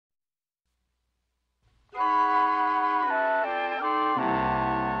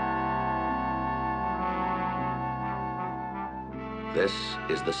This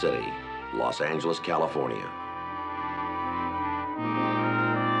is the city, Los Angeles, California.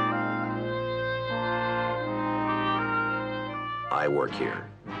 I work here.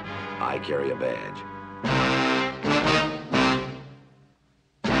 I carry a badge.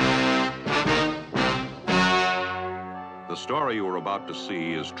 The story you are about to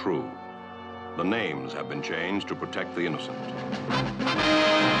see is true. The names have been changed to protect the innocent.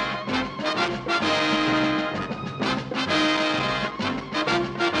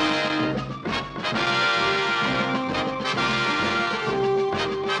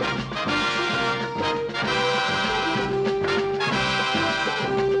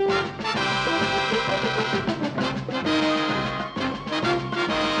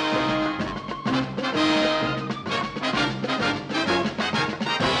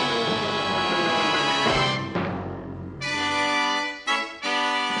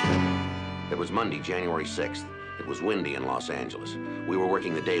 It was Monday, January 6th. It was windy in Los Angeles. We were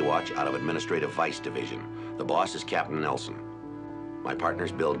working the day watch out of Administrative Vice Division. The boss is Captain Nelson. My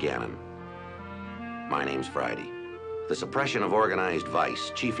partner's Bill Gannon. My name's Friday. The suppression of organized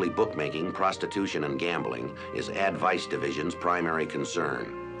vice, chiefly bookmaking, prostitution, and gambling, is Ad Vice Division's primary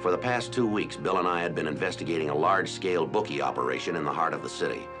concern. For the past 2 weeks, Bill and I had been investigating a large-scale bookie operation in the heart of the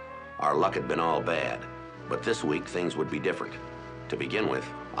city. Our luck had been all bad, but this week things would be different. To begin with,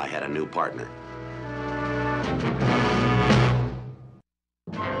 I had a new partner.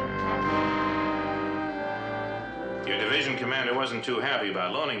 Your division commander wasn't too happy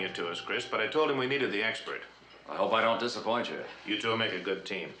about loaning it to us, Chris, but I told him we needed the expert. I hope I don't disappoint you. You two will make a good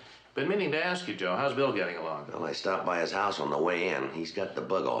team. Been meaning to ask you, Joe, how's Bill getting along? Well, I stopped by his house on the way in. He's got the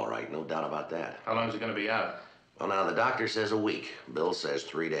bug all right, no doubt about that. How long is he going to be out? Well, now, the doctor says a week. Bill says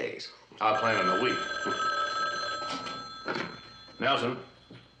 3 days. I'll plan on a week. Nelson?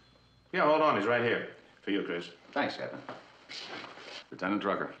 Yeah, hold on. He's right here. For you, Chris. Thanks, Captain. Lieutenant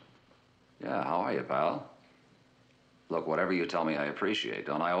Drucker. Yeah, how are you, pal? Look, whatever you tell me, I appreciate.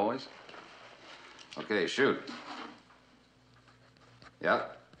 Don't I always? Okay, shoot.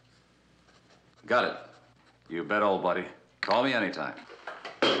 Yep. Got it. You bet, old buddy. Call me anytime.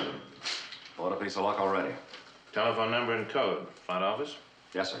 Bought a piece of luck already. Telephone number and code. Front office?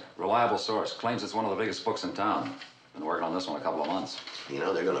 Yes, sir. Reliable source. Claims it's one of the biggest books in town. Been working on this one a couple of months. You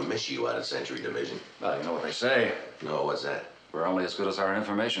know, they're gonna miss you out at Century Division. Well, you know what they say. No, what's that? We're only as good as our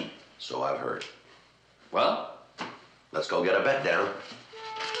information. So I've heard. Well? Let's go get a bet down.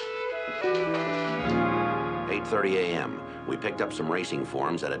 8:30 a.m. We picked up some racing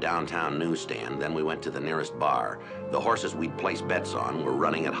forms at a downtown newsstand, then we went to the nearest bar. The horses we'd placed bets on were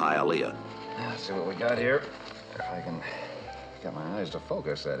running at Hialeah. Let's see what we got here. If I can get my eyes to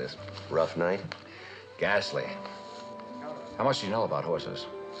focus, that is. Rough night? Ghastly. How much do you know about horses?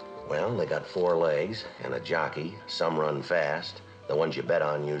 Well, they got 4 legs and a jockey. Some run fast. The ones you bet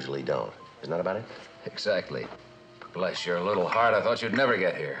on usually don't. Isn't that about it? Exactly. Bless your little heart, I thought you'd never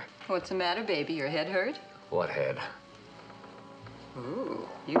get here. What's the matter, baby? Your head hurt? What head? Ooh,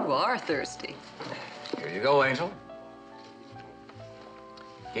 you are thirsty. Here you go, Angel.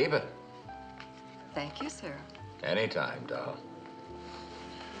 Keep it. Thank you, sir. Anytime, doll.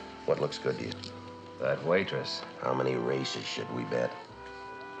 What looks good to you? That waitress. How many races should we bet?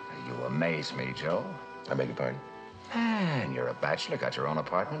 You amaze me, Joe. I beg your pardon? Man, you're a bachelor, got your own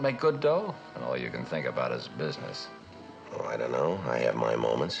apartment, make good dough, and all you can think about is business. Oh, I don't know. I have my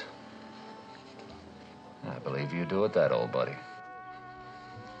moments. I believe you do at that, old buddy.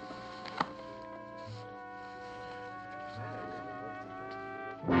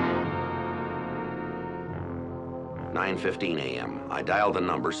 "9:15 a.m. I dialed the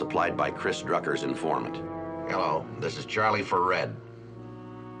number supplied by Chris Drucker's informant. Hello, this is Charlie for Red.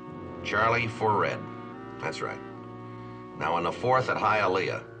 Charlie for Red. That's right. Now on the 4th at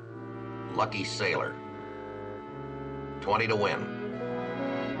Hialeah. Lucky Sailor. 20 to win.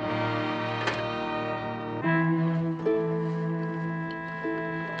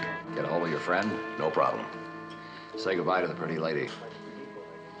 Get a hold of your friend? No problem. Say goodbye to the pretty lady.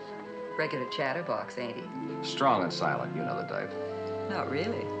 Regular chatterbox, ain't he? Strong and silent, you know the type. Not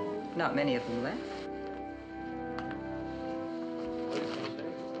really. Not many of them left.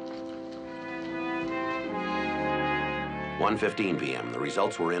 "1:15 p.m. The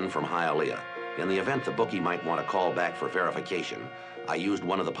results were in from Hialeah. In the event the bookie might want to call back for verification, I used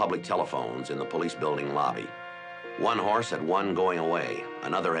one of the public telephones in the police building lobby. One horse had won going away.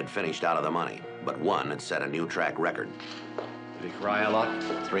 Another had finished out of the money, but one had set a new track record. Did he cry a lot?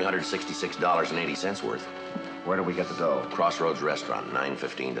 $366.80 worth. Where do we get the dough? Crossroads Restaurant,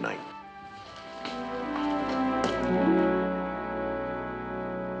 9:15 tonight.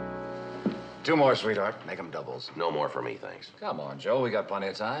 2 more, sweetheart. Make them doubles. No more for me, thanks. Come on, Joe. We got plenty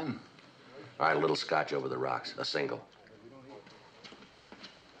of time. All right, a little scotch over the rocks. A single.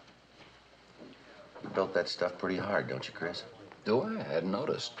 You built that stuff pretty hard, don't you, Chris? Do I? I hadn't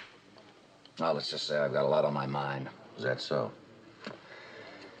noticed. Well, let's just say I've got a lot on my mind. Is that so?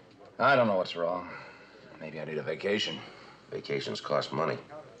 I don't know what's wrong. Maybe I need a vacation. Vacations cost money.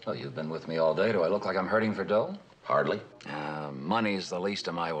 Well, you've been with me all day. Do I look like I'm hurting for dough? Hardly. Money's the least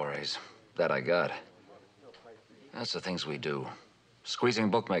of my worries. That I got. That's the things we do.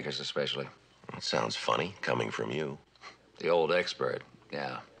 Squeezing bookmakers, especially. That sounds funny, coming from you. The old expert,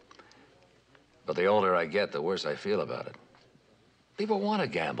 yeah. But the older I get, the worse I feel about it. People want to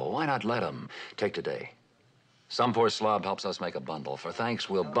gamble. Why not let them? Take today. Some poor slob helps us make a bundle. For thanks,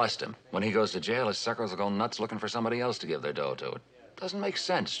 we'll bust him. When he goes to jail, his suckers will go nuts looking for somebody else to give their dough to. It doesn't make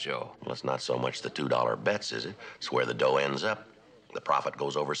sense, Joe. Well, it's not so much the $2 bets, is it? It's where the dough ends up. The profit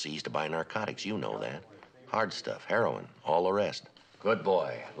goes overseas to buy narcotics. You know that. Hard stuff, heroin, all the rest. Good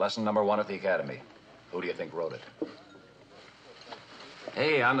boy. Lesson number 1 at the academy. Who do you think wrote it?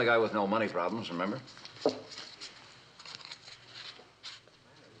 Hey, I'm the guy with no money problems, remember?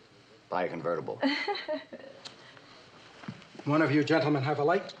 Buy a convertible. One of you gentlemen have a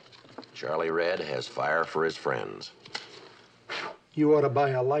light? Charlie Red has fire for his friends. You ought to buy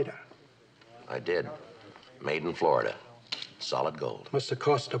a lighter. I did. Made in Florida. Solid gold. Must have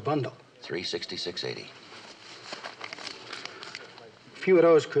cost a bundle. $366.80. A few of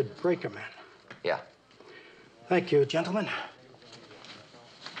those could break a man. Yeah. Thank you, gentlemen.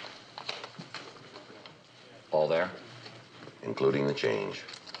 All there? Including the change.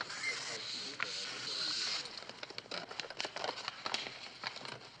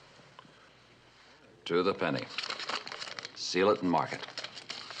 To the penny. Seal it and mark it.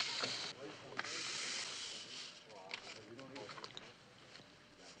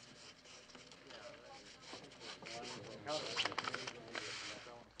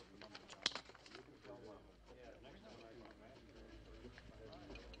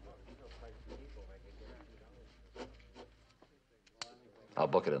 I'll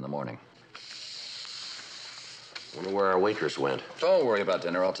book it in the morning. Wonder where our waitress went. Don't worry about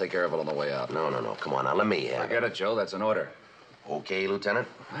dinner. I'll take care of it on the way out. No. Come on now, let me have it. Forget it, Joe. That's an order. Okay, Lieutenant?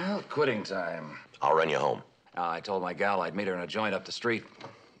 Well, quitting time. I'll run you home. I told my gal I'd meet her in a joint up the street.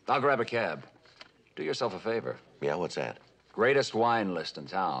 I'll grab a cab. Do yourself a favor. Yeah, what's that? Greatest wine list in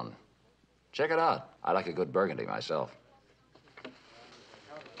town. Check it out. I like a good Burgundy myself.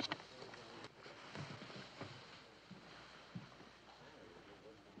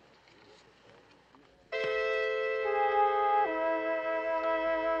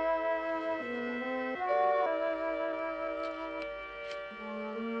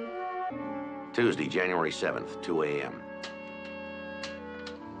 Tuesday, January 7th, 2 a.m.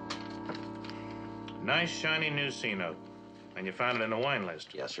 Nice, shiny new C-note. And you found it in the wine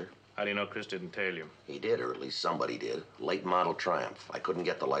list. Yes, sir. How do you know Chris didn't tail you? He did, or at least somebody did. Late model Triumph. I couldn't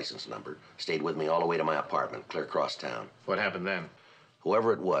get the license number. Stayed with me all the way to my apartment, clear across town. What happened then?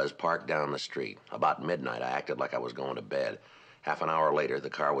 Whoever it was parked down the street. About midnight, I acted like I was going to bed. Half an hour later, the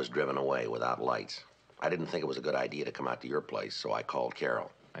car was driven away without lights. I didn't think it was a good idea to come out to your place, so I called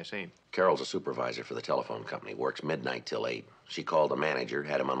Carol. I see. Carol's a supervisor for the telephone company, works midnight till 8. She called the manager,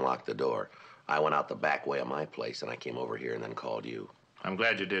 had him unlock the door. I went out the back way of my place, and I came over here and then called you. I'm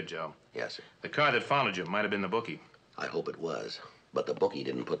glad you did, Joe. Yes, sir. The car that followed you might have been the bookie. I hope it was. But the bookie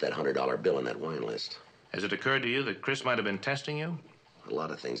didn't put that $100 bill in that wine list. Has it occurred to you that Chris might have been testing you? A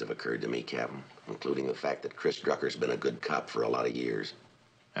lot of things have occurred to me, Captain, including the fact that Chris Drucker's been a good cop for a lot of years.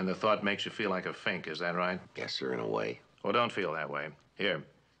 And the thought makes you feel like a fink, is that right? Yes, sir, in a way. Well, don't feel that way. Here,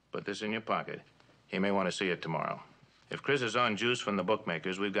 put this in your pocket. He may want to see it tomorrow. If Chris is on juice from the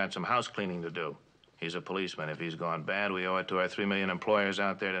bookmakers, we've got some house cleaning to do. He's a policeman. If he's gone bad, we owe it to our 3 million employers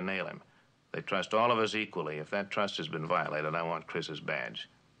out there to nail him. They trust all of us equally. If that trust has been violated, I want Chris's badge.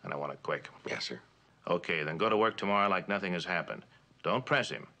 And I want it quick. Yes, sir. Okay, then go to work tomorrow like nothing has happened. Don't press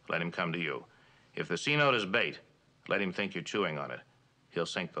him. Let him come to you. If the C-note is bait, let him think you're chewing on it. He'll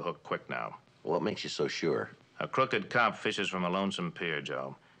sink the hook quick now. What makes you so sure? A crooked cop fishes from a lonesome pier,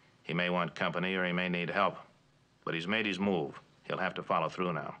 Joe. He may want company or he may need help. But he's made his move. He'll have to follow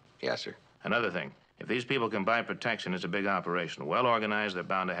through now. Yes, sir. Another thing, if these people can buy protection, it's a big operation. Well organized, they're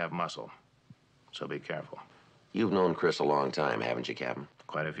bound to have muscle. So be careful. You've known Chris a long time, haven't you, Captain?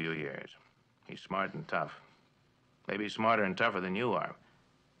 Quite a few years. He's smart and tough. Maybe he's smarter and tougher than you are.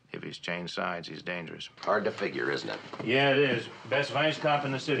 If he's changed sides, he's dangerous. Hard to figure, isn't it? Yeah, it is. Best vice cop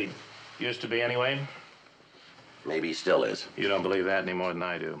in the city. Used to be anyway. Maybe he still is. You don't believe that any more than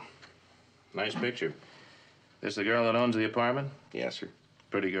I do. Nice picture. This the girl that owns the apartment? Yes, sir.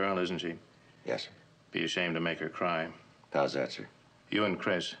 Pretty girl, isn't she? Yes, sir. Be ashamed to make her cry. How's that, sir? You and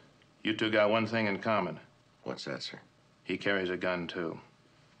Chris, you two got one thing in common. What's that, sir? He carries a gun, too.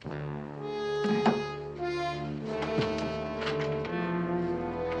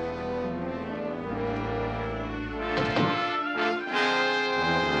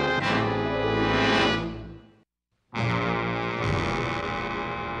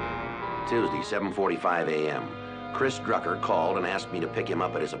 Tuesday, 7:45 a.m. Chris Drucker called and asked me to pick him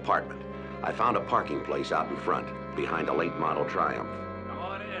up at his apartment. I found a parking place out in front, behind a late model Triumph. Come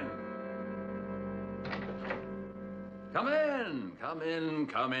on in. Come in, come in,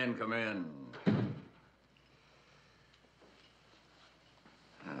 come in, come in.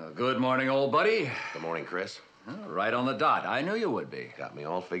 Good morning, old buddy. Good morning, Chris. Right on the dot. I knew you would be. Got me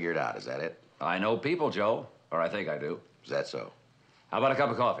all figured out, is that it? I know people, Joe. Or I think I do. Is that so? How about a cup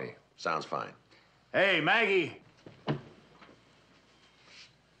of coffee? Sounds fine. Hey, Maggie.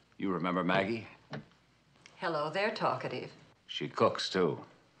 You remember Maggie? Hello there, talkative. She cooks, too.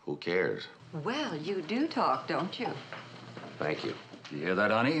 Who cares? Well, you do talk, don't you? Thank you. You hear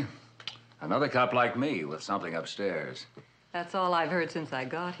that, honey? Another cop like me with something upstairs. That's all I've heard since I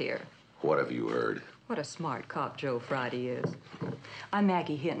got here. What have you heard? What a smart cop Joe Friday is. I'm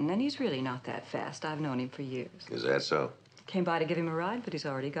Maggie Hinton, and he's really not that fast. I've known him for years. Is that so? Came by to give him a ride, but he's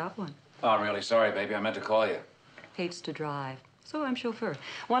already got one. Oh, I'm really sorry, baby. I meant to call you. Hates to drive. So I'm chauffeur.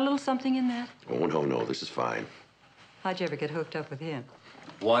 Want a little something in that? Oh, no, this is fine. How'd you ever get hooked up with him?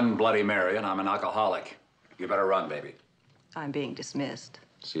 One Bloody Mary, and I'm an alcoholic. You better run, baby. I'm being dismissed.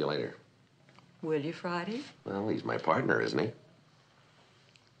 See you later. Will you, Friday? Well, he's my partner, isn't he?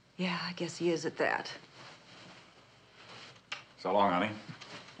 Yeah, I guess he is at that. So long, honey.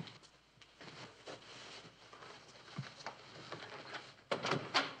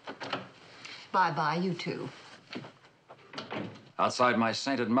 Bye-bye, you two. Outside my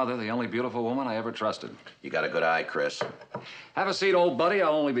sainted mother, the only beautiful woman I ever trusted. You got a good eye, Chris. Have a seat, old buddy.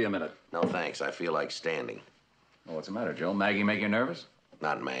 I'll only be a minute. No, thanks. I feel like standing. Oh, what's the matter, Joe? Maggie make you nervous?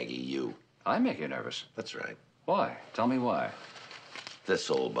 Not Maggie, you. I make you nervous. That's right. Why? Tell me why. This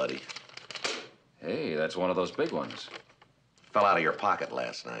old buddy. Hey, that's one of those big ones. Fell out of your pocket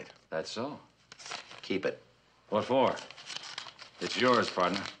last night. That's so. Keep it. What for? It's yours,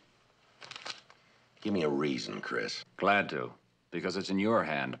 partner. Give me a reason, Chris. Glad to. Because it's in your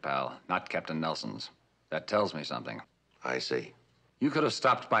hand, pal, not Captain Nelson's. That tells me something. I see. You could have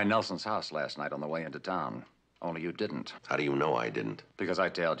stopped by Nelson's house last night on the way into town. Only you didn't. How do you know I didn't? Because I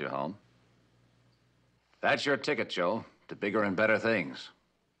tailed you home. That's your ticket, Joe, to bigger and better things.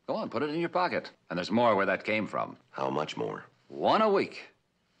 Go on, put it in your pocket. And there's more where that came from. How much more? One a week.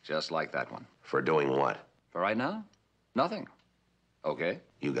 Just like that one. For doing what? For right now, nothing. Okay?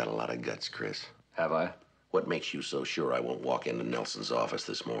 You got a lot of guts, Chris. Have I? What makes you so sure I won't walk into Nelson's office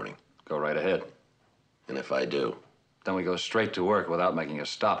this morning? Go right ahead. And if I do? Then we go straight to work without making a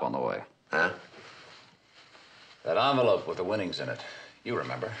stop on the way. Huh? That envelope with the winnings in it. You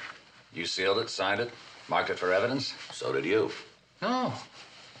remember. You sealed it, signed it, marked it for evidence. So did you. No,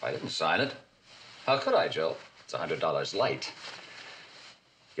 I didn't sign it. How could I, Joe? It's $100 light.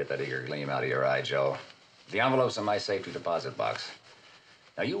 Get that eager gleam out of your eye, Joe. The envelope's in my safety deposit box.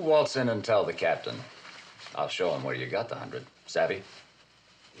 Now, you waltz in and tell the captain. I'll show him where you got the 100. Savvy?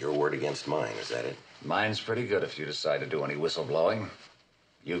 Your word against mine, is that it? Mine's pretty good if you decide to do any whistleblowing.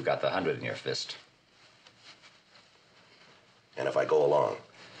 You've got the 100 in your fist. And if I go along?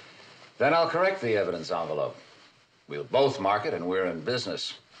 Then I'll correct the evidence envelope. We'll both mark it, and we're in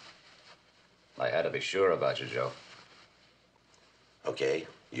business. I had to be sure about you, Joe. Okay,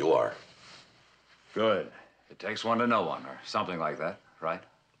 you are. Good. It takes one to know one, or something like that, right?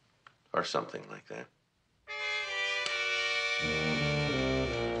 Or something like that.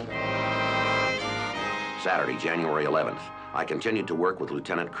 Saturday, January 11th. I continued to work with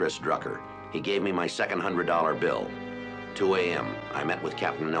Lieutenant Chris Drucker. He gave me my second $100 bill. 2 a.m. I met with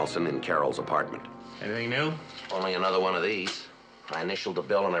Captain Nelson in Carol's apartment. Anything new? Only another one of these. I initialed the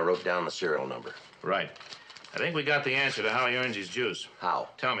bill and I wrote down the serial number. Right. I think we got the answer to how he earns his juice. How?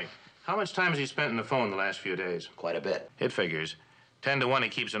 Tell me, how much time has he spent on the phone the last few days? Quite a bit. It figures. 10 to 1, he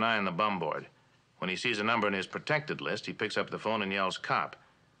keeps an eye on the bum board. When he sees a number in his protected list, he picks up the phone and yells, "Cop."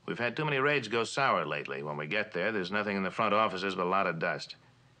 We've had too many raids go sour lately. When we get there, there's nothing in the front offices but a lot of dust.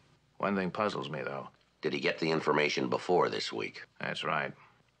 One thing puzzles me, though. Did he get the information before this week? That's right.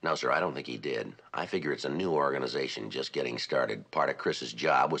 No, sir, I don't think he did. I figure it's a new organization just getting started. Part of Chris's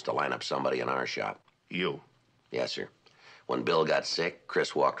job was to line up somebody in our shop. You. Yes, sir. When Bill got sick,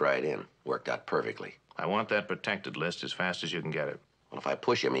 Chris walked right in. Worked out perfectly. I want that protected list as fast as you can get it. Well, if I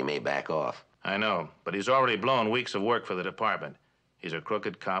push him, he may back off. I know, but he's already blown weeks of work for the department. He's a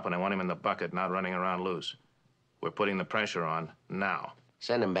crooked cop, and I want him in the bucket, not running around loose. We're putting the pressure on now.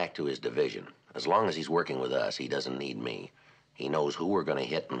 Send him back to his division. As long as he's working with us, he doesn't need me. He knows who we're going to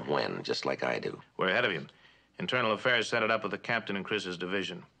hit and when, just like I do. We're ahead of him. Internal Affairs set it up with the captain in Chris's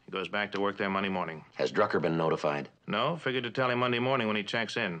division. He goes back to work there Monday morning. Has Drucker been notified? No, figured to tell him Monday morning when he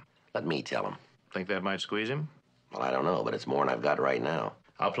checks in. Let me tell him. Think that might squeeze him? Well, I don't know, but it's more than I've got right now.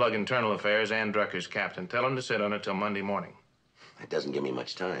 I'll plug Internal Affairs and Drucker's captain. Tell him to sit on it till Monday morning. It doesn't give me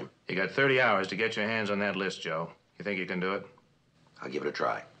much time. You got 30 hours to get your hands on that list, Joe. You think you can do it? I'll give it a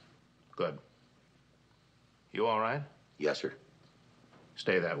try. Good. You all right? Yes, sir.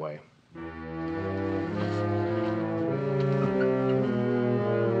 Stay that way.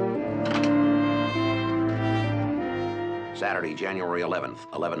 Saturday, January 11th,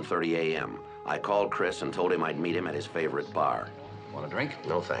 11:30 a.m. I called Chris and told him I'd meet him at his favorite bar. Want a drink?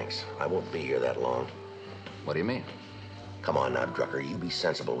 No, thanks. I won't be here that long. What do you mean? Come on now, Drucker. You be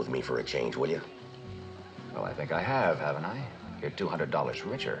sensible with me for a change, will you? Well, I think I have, haven't I? You're $200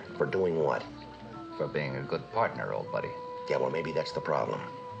 richer For doing what? for being a good partner, old buddy. Yeah, well, maybe that's the problem.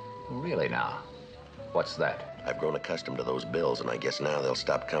 Really now? What's that? I've grown accustomed to those bills, and I guess now they'll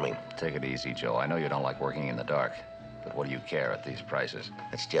stop coming. Take it easy, Joe. I know you don't like working in the dark, but what do you care at these prices?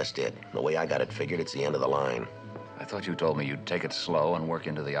 That's just it. The way I got it figured, it's the end of the line. I thought you told me you'd take it slow and work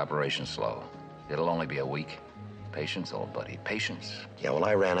into the operation slow. It'll only be a week. Patience, old buddy, patience. Yeah, well,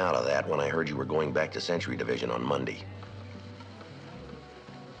 I ran out of that when I heard you were going back to Century Division on Monday.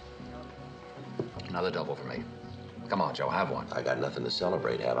 Another double for me. Come on, Joe, have one. I got nothing to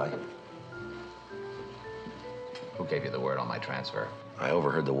celebrate, have I? Who gave you the word on my transfer? I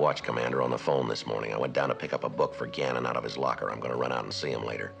overheard the watch commander on the phone this morning. I went down to pick up a book for Gannon out of his locker. I'm going to run out and see him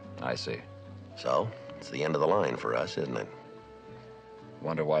later. I see. So, it's the end of the line for us, isn't it?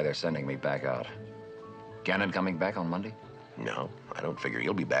 Wonder why they're sending me back out. Gannon coming back on Monday? No, I don't figure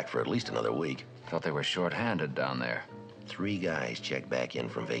he'll be back for at least another week. Thought they were short-handed down there. 3 guys checked back in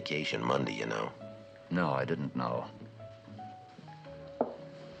from vacation Monday, you know. No, I didn't know.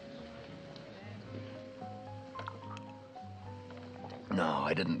 No,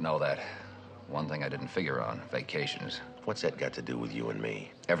 I didn't know that. One thing I didn't figure on, vacations. What's that got to do with you and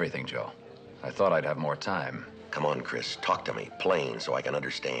me? Everything, Joe. I thought I'd have more time. Come on, Chris, talk to me, plain, so I can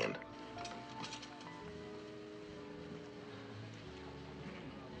understand.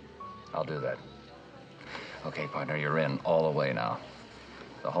 I'll do that. Okay, partner, you're in all the way now.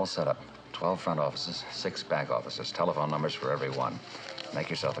 The whole setup. 12 front offices, 6 back offices, telephone numbers for every one.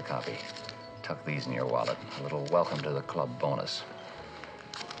 Make yourself a copy. Tuck these in your wallet. A little welcome to the club bonus.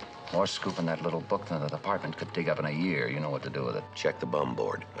 More scoop in that little book than the department could dig up in a year. You know what to do with it. Check the bum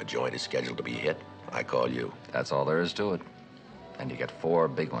board. A joint is scheduled to be hit. I call you. That's all there is to it. And you get 4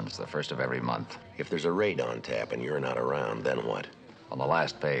 big ones the first of every month. If there's a raid on tap and you're not around, then what? On the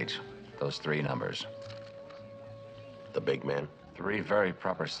last page, those 3 numbers. The big man? 3 very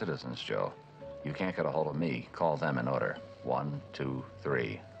proper citizens, Joe. You can't get a hold of me. Call them in order. 1, 2,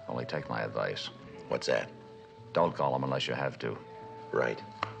 3. Only take my advice. What's that? Don't call them unless you have to. Right.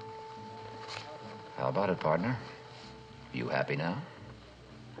 How about it, partner? You happy now?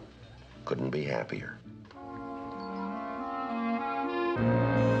 Couldn't be happier.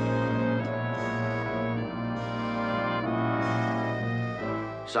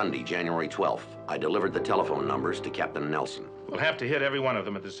 Sunday, January 12th. I delivered the telephone numbers to Captain Nelson. We'll have to hit every one of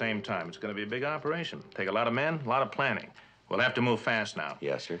them at the same time. It's going to be a big operation. Take a lot of men, a lot of planning. We'll have to move fast now.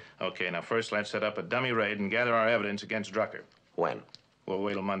 Yes, sir. Okay, now first let's set up a dummy raid and gather our evidence against Drucker. When? We'll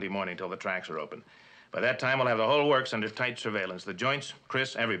wait till Monday morning till the tracks are open. By that time, we'll have the whole works under tight surveillance. The joints,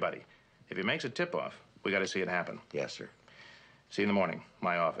 Chris, everybody. If he makes a tip-off, we got to see it happen. Yes, sir. See you in the morning,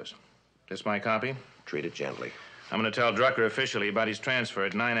 my office. This my copy? Treat it gently. I'm going to tell Drucker officially about his transfer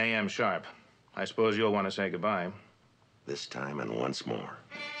at 9 a.m. sharp. I suppose you'll want to say goodbye. This time and once more.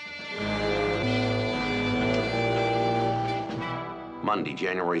 Monday,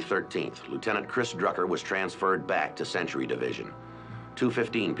 January 13th, Lieutenant Chris Drucker was transferred back to Century Division.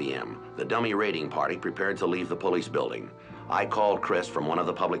 2:15 p.m., the dummy raiding party prepared to leave the police building. I called Chris from one of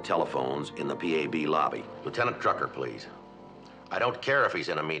the public telephones in the PAB lobby. Lieutenant Drucker, please. I don't care if he's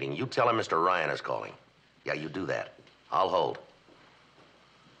in a meeting. You tell him Mr. Ryan is calling. Yeah, you do that. I'll hold.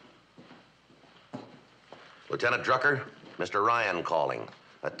 Lieutenant Drucker, Mr. Ryan calling.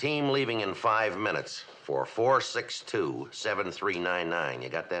 A team leaving in 5 minutes for 462-7399. You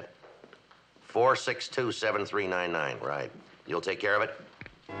got that? 462-7399, right. You'll take care of it?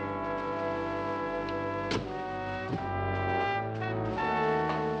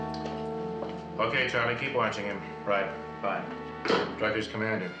 Okay, Charlie, keep watching him. Right. Bye. Drucker's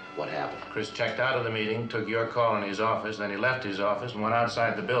commander. What happened? Chris checked out of the meeting, took your call in his office, then he left his office and went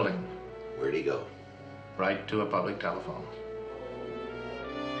outside the building. Where'd he go? Right to a public telephone.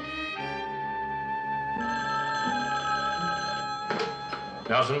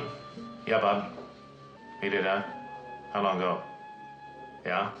 Nelson? Yeah, Bob. He did, huh? How long ago?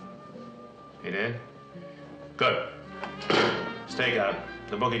 Yeah? He did? Good. Stakeout.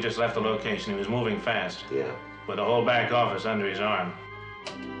 The bookie just left the location. He was moving fast. Yeah. With the whole back office under his arm.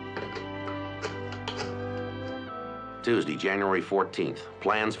 Tuesday, January 14th.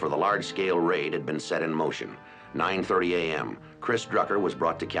 Plans for the large-scale raid had been set in motion. 9:30 a.m. Chris Drucker was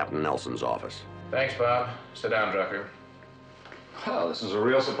brought to Captain Nelson's office. Thanks, Bob. Sit down, Drucker. Well, this is a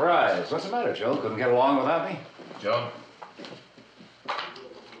real surprise. What's the matter, Joe? Couldn't get along without me? Joe?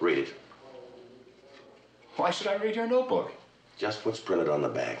 Read it. Why should I read your notebook? Just what's printed on the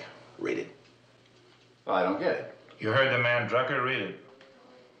back. Read it. Well, I don't get it. You heard the man, Drucker. Read it.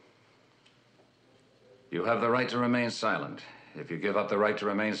 You have the right to remain silent. If you give up the right to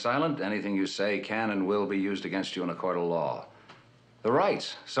remain silent, anything you say can and will be used against you in a court of law. The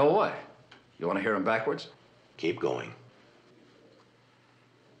rights. So what? You want to hear them backwards? Keep going.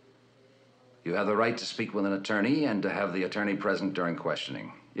 You have the right to speak with an attorney and to have the attorney present during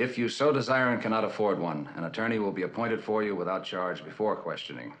questioning. If you so desire and cannot afford one, an attorney will be appointed for you without charge before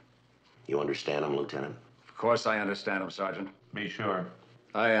questioning. You understand him, Lieutenant? Of course I understand him, Sergeant. Be sure.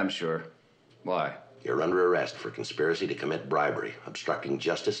 I am sure. Why? You're under arrest for conspiracy to commit bribery, obstructing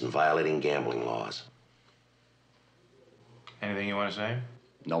justice, and violating gambling laws. Anything you want to say?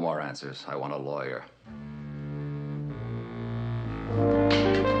 No more answers. I want a lawyer.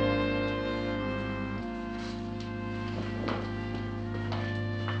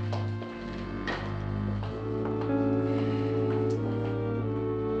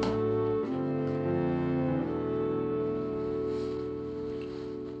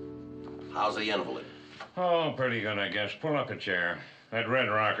 How's the invalid? Oh, pretty good, I guess. Pull up a chair. That red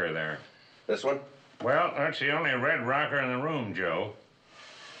rocker there. This one? Well, that's the only red rocker in the room, Joe.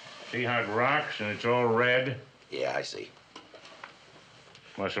 See how it rocks and it's all red? Yeah, I see.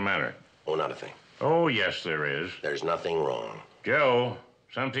 What's the matter? Oh, not a thing. Oh, yes, there is. There's nothing wrong. Joe,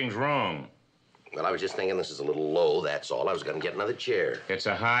 something's wrong. Well, I was just thinking this is a little low, that's all. I was going to get another chair. It's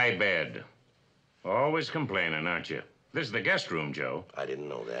a high bed. Always complaining, aren't you? This is the guest room, Joe. I didn't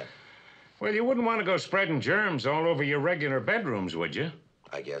know that. Well, you wouldn't want to go spreading germs all over your regular bedrooms, would you?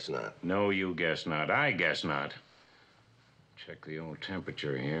 I guess not. No, you guess not. I guess not. Check the old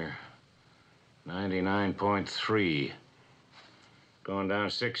temperature here. 99.3. Gone down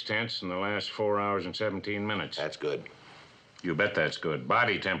 0.6 in the last 4 hours and 17 minutes. That's good. You bet that's good.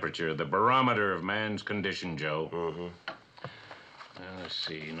 Body temperature, the barometer of man's condition, Joe. Mm-hmm. Now, let's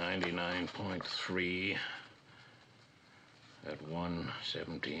see, 99.3 at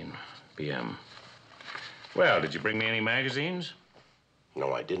 1:17 p.m. Well, did you bring me any magazines?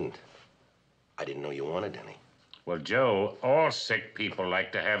 No, I didn't. I didn't know you wanted any. Well, Joe, all sick people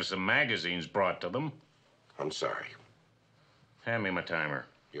like to have some magazines brought to them. I'm sorry. Hand me my timer.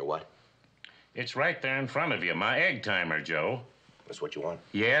 Your what? It's right there in front of you, my egg timer, Joe. That's what you want?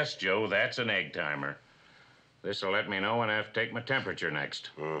 Yes, Joe, that's an egg timer. This'll let me know when I have to take my temperature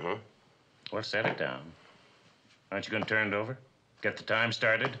next. Mm-hmm. Well, set it down. Aren't you going to turn it over? Get the time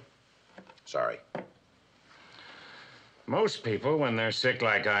started? Sorry. Most people, when they're sick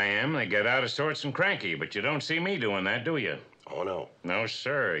like I am, they get out of sorts and cranky, but you don't see me doing that, do you? Oh, no. No,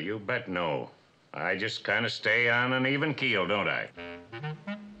 sir, you bet no. I just kind of stay on an even keel, don't I?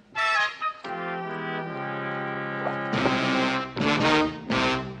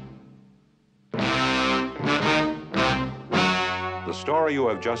 The story you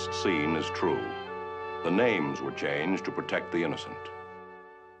have just seen is true. The names were changed to protect the innocent.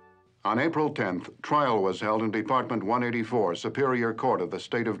 On April 10th, trial was held in Department 184, Superior Court of the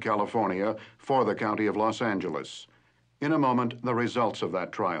State of California for the County of Los Angeles. In a moment, the results of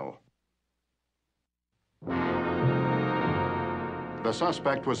that trial. The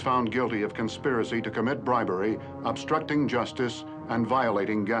suspect was found guilty of conspiracy to commit bribery, obstructing justice, and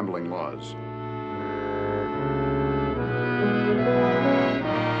violating gambling laws.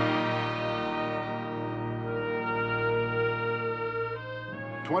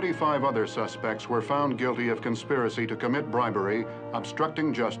 "25 other suspects were found guilty of conspiracy to commit bribery,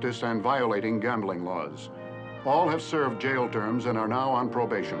 obstructing justice, and violating gambling laws. All have served jail terms and are now on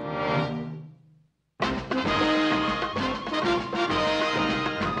probation.